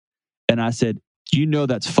 And I said, you know,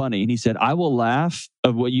 that's funny. And he said, I will laugh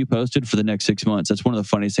of what you posted for the next 6 months. That's one of the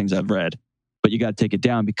funniest things I've read, but you got to take it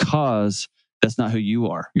down because that's not who you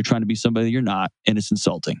are. You're trying to be somebody that you're not, and it's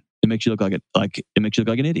insulting. It makes you look like it makes you look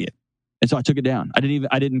like an idiot. And so I took it down. I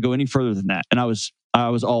didn't go any further than that. And I was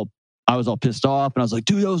all pissed off, and I was like,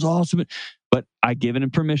 dude, that was awesome. But I given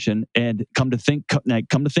him permission, and come to think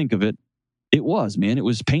of it, it was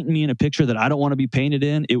painting me in a picture that I don't want to be painted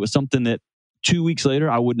in. It was something that 2 weeks later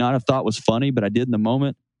I would not have thought was funny, but I did in the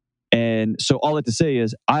moment. And so all that to say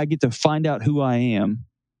is I get to find out who I am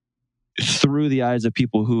through the eyes of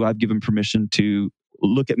people who I've given permission to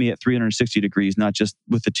look at me at 360 degrees, not just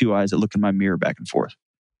with the 2 eyes that look in my mirror back and forth.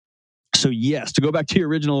 So yes, to go back to your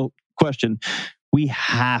original question, we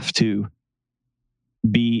have to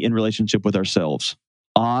be in relationship with ourselves.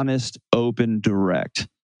 Honest, open, direct,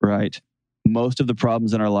 right? Most of the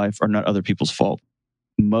problems in our life are not other people's fault.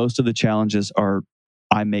 Most of the challenges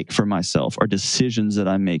I make for myself, are decisions that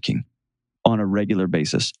I'm making on a regular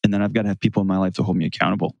basis. And then I've got to have people in my life to hold me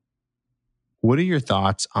accountable. What are your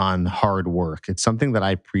thoughts on hard work? It's something that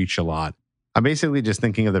I preach a lot. I'm basically just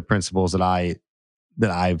thinking of the principles that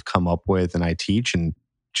I've come up with and I teach, and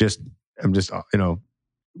I'm just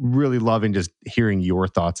really loving just hearing your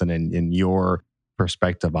thoughts and your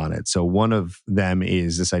perspective on it. So one of them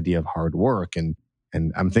is this idea of hard work, and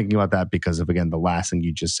I'm thinking about that because of, again, the last thing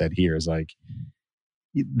you just said here is like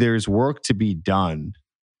there's work to be done,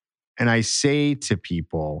 and I say to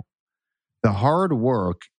people, the hard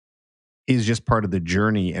work is just part of the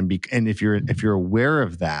journey, and if you're aware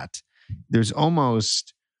of that, there's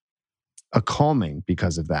almost a calming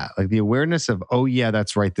because of that, like the awareness of, oh yeah,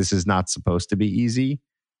 that's right, this is not supposed to be easy,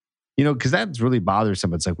 because that's really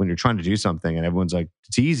bothersome. It's like when you're trying to do something and everyone's like,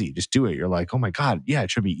 it's easy, just do it. You're like, oh my God, yeah,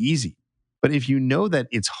 it should be easy. But if you know that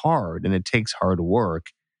it's hard and it takes hard work,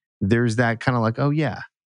 there's that kind of like, oh yeah,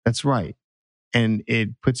 that's right, and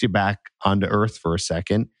it puts you back onto earth for a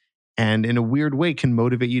second, and in a weird way can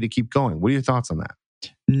motivate you to keep going. What are your thoughts on that?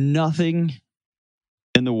 Nothing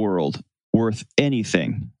in the world worth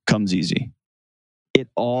anything comes easy. It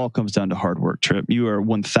all comes down to hard work, Trip. You are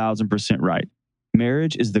 1000% right.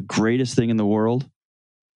 Marriage is the greatest thing in the world,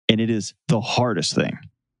 and it is the hardest thing.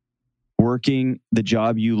 Working the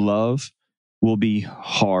job you love will be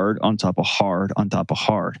hard on top of hard on top of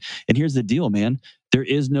hard. And here's the deal, man. There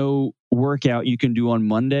is no workout you can do on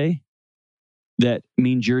Monday that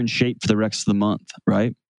means you're in shape for the rest of the month,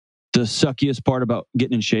 right? The suckiest part about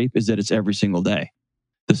getting in shape is that it's every single day.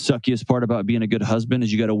 The suckiest part about being a good husband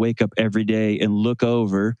is you got to wake up every day and look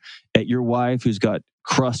over at your wife who's got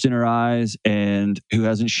crust in her eyes and who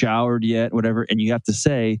hasn't showered yet, whatever. And you have to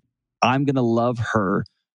say, I'm going to love her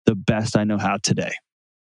the best I know how today.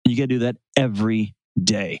 You got to do that every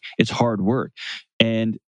day. It's hard work.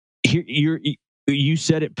 And here you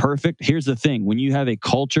said it perfect. Here's the thing. When you have a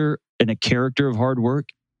culture and a character of hard work,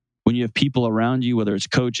 when you have people around you, whether it's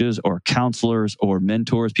coaches or counselors or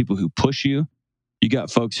mentors, people who push you, you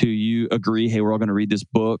got folks who you agree, hey, we're all going to read this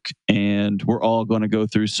book and we're all going to go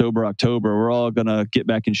through Sober October. We're all going to get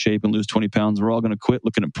back in shape and lose 20 pounds. We're all going to quit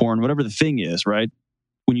looking at porn, whatever the thing is, right?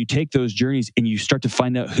 When you take those journeys and you start to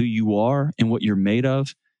find out who you are and what you're made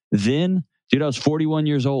of, then, dude, I was 41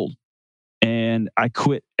 years old and I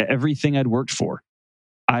quit everything I'd worked for.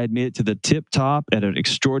 I had made it to the tip top at an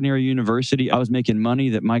extraordinary university. I was making money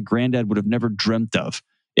that my granddad would have never dreamt of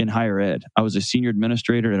in higher ed. I was a senior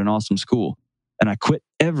administrator at an awesome school. And I quit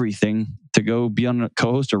everything to go be on a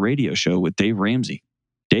co-host a radio show with Dave Ramsey.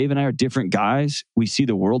 Dave and I are different guys. We see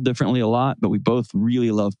the world differently a lot, but we both really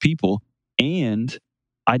love people. And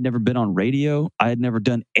I'd never been on radio. I had never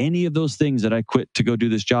done any of those things that I quit to go do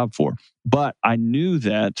this job for. But I knew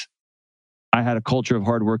that I had a culture of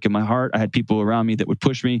hard work in my heart. I had people around me that would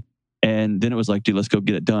push me. And then it was like, dude, let's go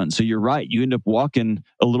get it done. So you're right. You end up walking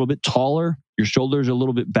a little bit taller. Your shoulders are a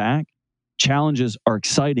little bit back. Challenges are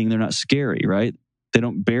exciting. They're not scary, right? They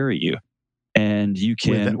don't bury you. And you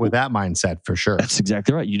can... With that mindset, for sure. That's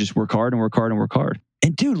exactly right. You just work hard and work hard and work hard.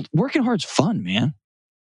 And dude, working hard's fun, man.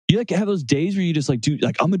 You like have those days where you just like, dude,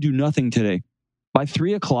 like I'm going to do nothing today. By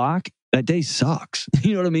 3:00, that day sucks.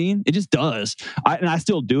 You know what I mean? It just does. And I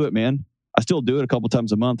still do it, man. I still do it a couple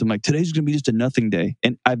times a month. I'm like, today's going to be just a nothing day.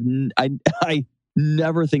 And I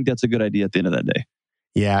never think that's a good idea at the end of that day.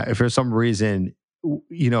 Yeah. If for some reason,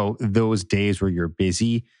 those days where you're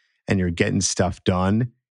busy and you're getting stuff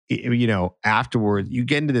done, afterwards you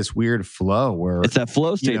get into this weird flow where it's that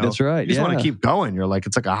flow state. That's right. You just want to keep going. You're like,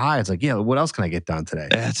 it's like a high. It's like, yeah, what else can I get done today?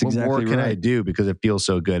 That's what exactly more can I do? Because it feels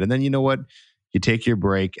so good. And then you know what? You take your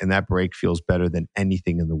break and that break feels better than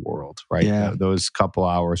anything in the world, right? Yeah. Those couple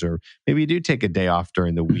hours, or maybe you do take a day off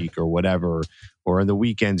during the week or whatever, or in the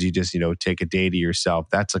weekends, you just, take a day to yourself.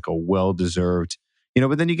 That's like a well-deserved,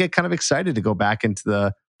 but then you get kind of excited to go back into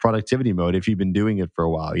the productivity mode if you've been doing it for a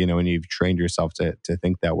while, and you've trained yourself to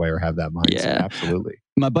think that way or have that mindset. Yeah. Absolutely.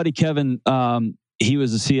 My buddy Kevin, he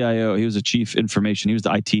was a CIO. He was a chief information. He was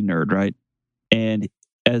the IT nerd, right? And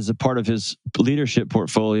as a part of his leadership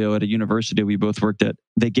portfolio at a university we both worked at,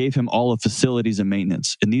 they gave him all of facilities and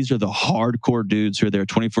maintenance. And these are the hardcore dudes who are there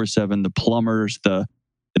 24/7, the plumbers, the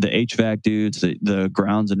HVAC dudes, the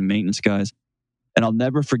grounds and maintenance guys. And I'll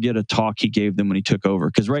never forget a talk he gave them when he took over.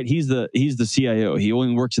 Because, right, he's the CIO. He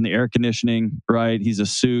only works in the air conditioning, right? He's a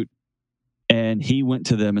suit. And he went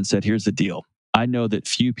to them and said, here's the deal. I know that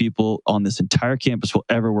few people on this entire campus will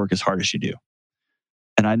ever work as hard as you do.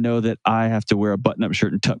 And I know that I have to wear a button-up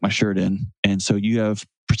shirt and tuck my shirt in. And so you have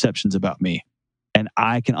perceptions about me. And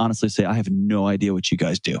I can honestly say I have no idea what you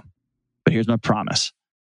guys do. But here's my promise.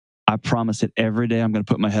 I promise that every day I'm going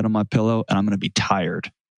to put my head on my pillow and I'm going to be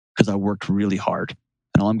tired because I worked really hard.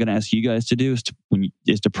 And all I'm going to ask you guys to do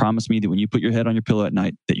is to promise me that when you put your head on your pillow at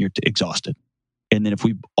night that you're exhausted. And then if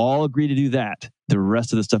we all agree to do that, the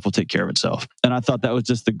rest of the stuff will take care of itself. And I thought that was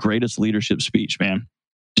just the greatest leadership speech, man.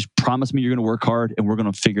 Just promise me you're going to work hard and we're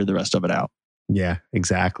going to figure the rest of it out. Yeah,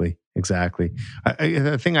 exactly.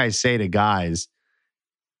 The thing I say to guys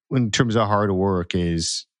in terms of hard work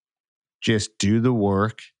is just do the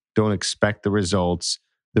work. Don't expect the results.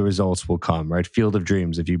 The results will come, right? Field of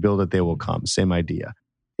dreams. If you build it, they will come. Same idea.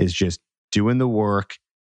 Is just doing the work,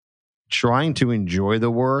 trying to enjoy the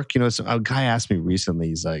work. A guy asked me recently,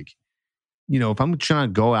 he's like, if I'm trying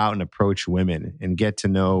to go out and approach women and get to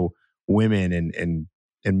know women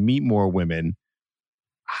and meet more women,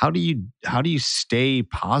 how do you stay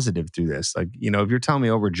positive through this? Like, if you're telling me,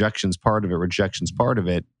 rejection's part of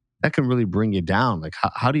it, that can really bring you down. Like,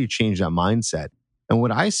 how do you change that mindset? And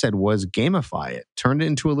what I said was gamify it. Turn it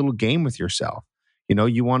into a little game with yourself.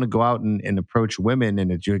 You want to go out and approach women,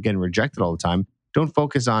 and if you're getting rejected all the time, don't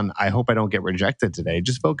focus on, I hope I don't get rejected today.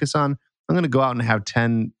 Just focus on, I'm going to go out and have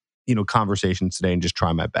 10, conversations today and just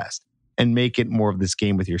try my best and make it more of this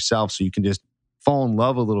game with yourself so you can just fall in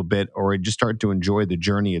love a little bit or just start to enjoy the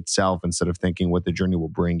journey itself instead of thinking what the journey will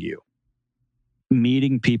bring you.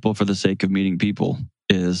 Meeting people for the sake of meeting people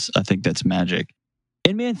I think that's magic.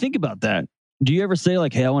 And man, think about that. Do you ever say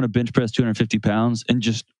like, hey, I want to bench press 250 pounds and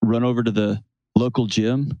just run over to the local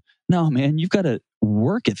gym? No, man, you've got to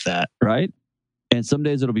work at that, right? And some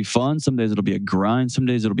days it'll be fun. Some days it'll be a grind. Some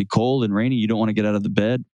days it'll be cold and rainy. You don't want to get out of the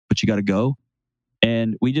bed, but you got to go.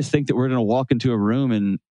 And we just think that we're going to walk into a room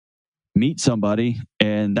and meet somebody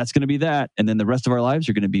and that's going to be that. And then the rest of our lives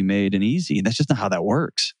are going to be made and easy. And that's just not how that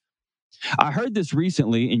works. I heard this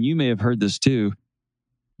recently, and you may have heard this too.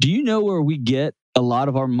 Do you know where we get a lot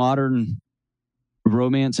of our modern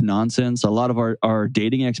romance nonsense, a lot of our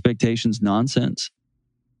dating expectations nonsense?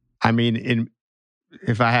 I mean,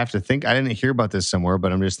 if I have to think, I didn't hear about this somewhere,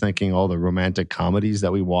 but I'm just thinking all the romantic comedies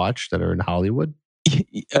that we watch that are in Hollywood.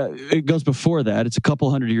 It goes before that. It's a couple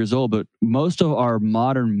hundred years old, but most of our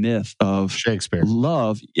modern myth of Shakespeare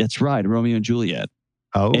love, it's right, Romeo and Juliet.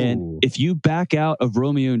 Oh. And if you back out of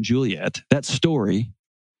Romeo and Juliet, that story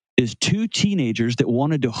is two teenagers that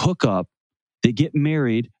wanted to hook up. They get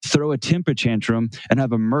married, throw a temper tantrum, and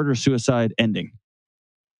have a murder-suicide ending.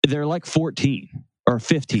 They're like 14 or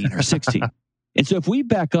 15 or 16. And so if we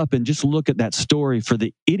back up and just look at that story for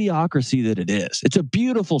the idiocracy that it is, it's a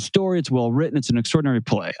beautiful story. It's well written. It's an extraordinary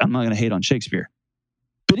play. I'm not going to hate on Shakespeare.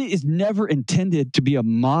 But it is never intended to be a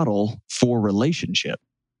model for relationship.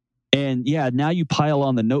 And yeah, now you pile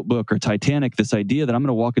on The Notebook or Titanic, this idea that I'm going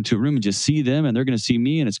to walk into a room and just see them and they're going to see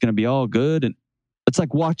me and it's going to be all good. And it's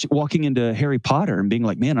like walking into Harry Potter and being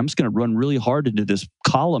like, man, I'm just going to run really hard into this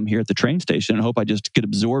column here at the train station and hope I just get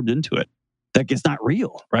absorbed into it. That it's not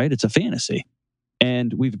real, right? It's a fantasy.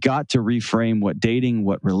 And we've got to reframe what dating,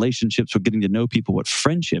 what relationships, what getting to know people, what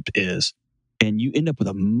friendship is. And you end up with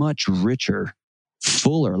a much richer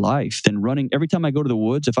fuller life than running. Every time I go to the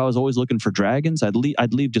woods, if I was always looking for dragons, I'd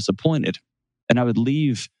leave disappointed. And I would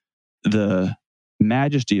leave the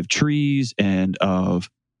majesty of trees and of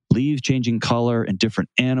leaves changing color and different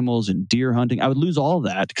animals and deer hunting. I would lose all of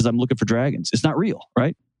that because I'm looking for dragons. It's not real,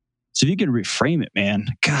 right? So if you can reframe it, man,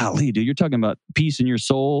 golly, dude, you're talking about peace in your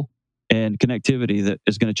soul and connectivity that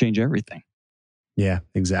is going to change everything. Yeah,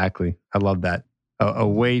 exactly. I love that. A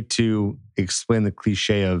way to explain the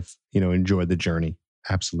cliche of, enjoy the journey.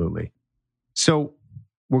 Absolutely. So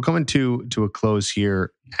we're coming to a close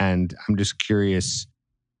here, and I'm just curious,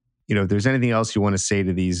 if there's anything else you want to say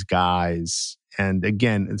to these guys. And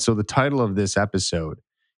again, so the title of this episode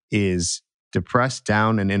is Depressed,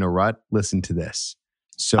 Down, and in a Rut. Listen to this.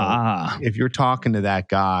 So if you're talking to that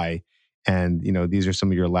guy and, these are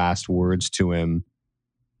some of your last words to him,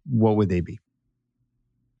 what would they be?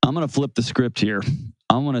 I'm going to flip the script here.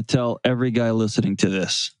 I'm going to tell every guy listening to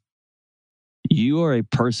this, you are a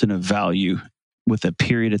person of value with a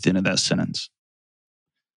period at the end of that sentence.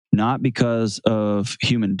 Not because of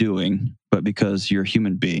human doing, but because you're a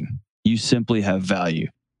human being. You simply have value.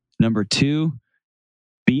 Number 2,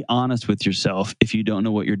 be honest with yourself if you don't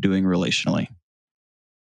know what you're doing relationally.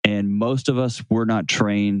 And most of us were not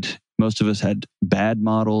trained. Most of us had bad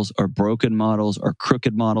models or broken models or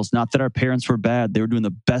crooked models. Not that our parents were bad. They were doing the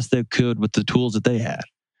best they could with the tools that they had.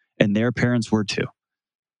 And their parents were too.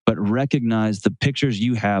 But recognize the pictures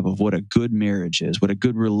you have of what a good marriage is, what a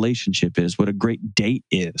good relationship is, what a great date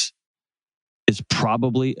is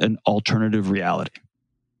probably an alternative reality.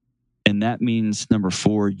 And that means, number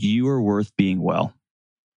 4, you are worth being well.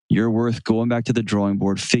 You're worth going back to the drawing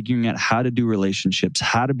board, figuring out how to do relationships,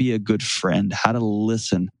 how to be a good friend, how to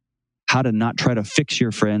listen, how to not try to fix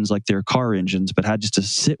your friends like they're car engines, but how just to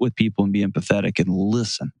sit with people and be empathetic and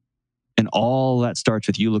listen. And all that starts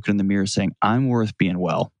with you looking in the mirror saying, I'm worth being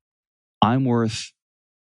well. I'm worth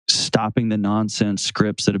stopping the nonsense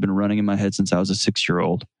scripts that have been running in my head since I was a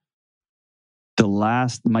 6-year-old.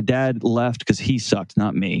 My dad left because he sucked,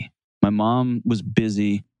 not me. My mom was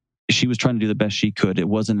busy. She was trying to do the best she could. It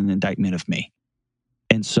wasn't an indictment of me.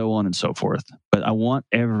 And so on and so forth. But I want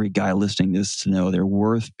every guy listening to this to know they're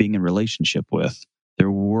worth being in relationship with.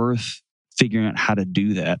 They're worth figuring out how to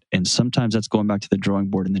do that. And sometimes that's going back to the drawing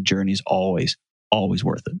board, and the journey is always, always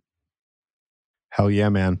worth it. Hell yeah,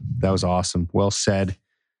 man. That was awesome. Well said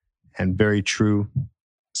and very true,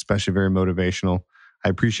 especially very motivational. I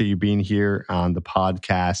appreciate you being here on the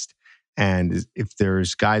podcast. And if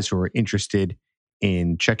there's guys who are interested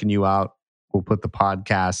in checking you out, we'll put the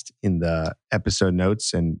podcast in the episode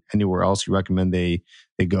notes, and anywhere else you recommend they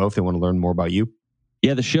go if they want to learn more about you.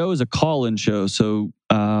 Yeah, the show is a call-in show. So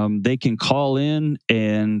they can call in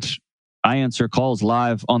and I answer calls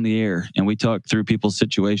live on the air. And we talk through people's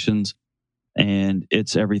situations. And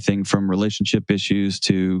it's everything from relationship issues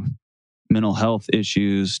to mental health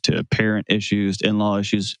issues to parent issues, to in-law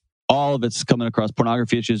issues. All of it's coming across,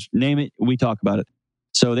 pornography issues, name it, we talk about it.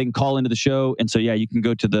 So they can call into the show. And so, yeah, you can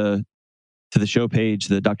go to the show page,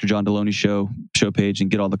 the Dr. John Deloney show page,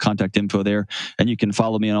 and get all the contact info there. And you can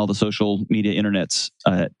follow me on all the social media internets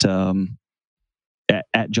at John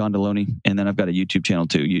Deloney. And then I've got a YouTube channel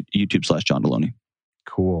too, YouTube/John Deloney.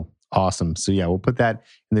 Cool. Awesome. So yeah, we'll put that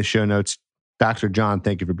in the show notes. Dr. John,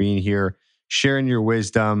 thank you for being here, sharing your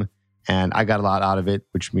wisdom. And I got a lot out of it,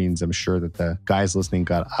 which means I'm sure that the guys listening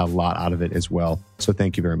got a lot out of it as well. So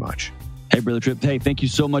thank you very much. Hey, Brother Tripp. Hey, thank you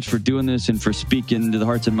so much for doing this and for speaking to the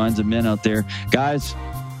hearts and minds of men out there. Guys,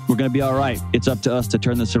 we're going to be all right. It's up to us to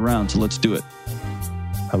turn this around. So let's do it.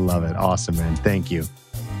 I love it. Awesome, man. Thank you.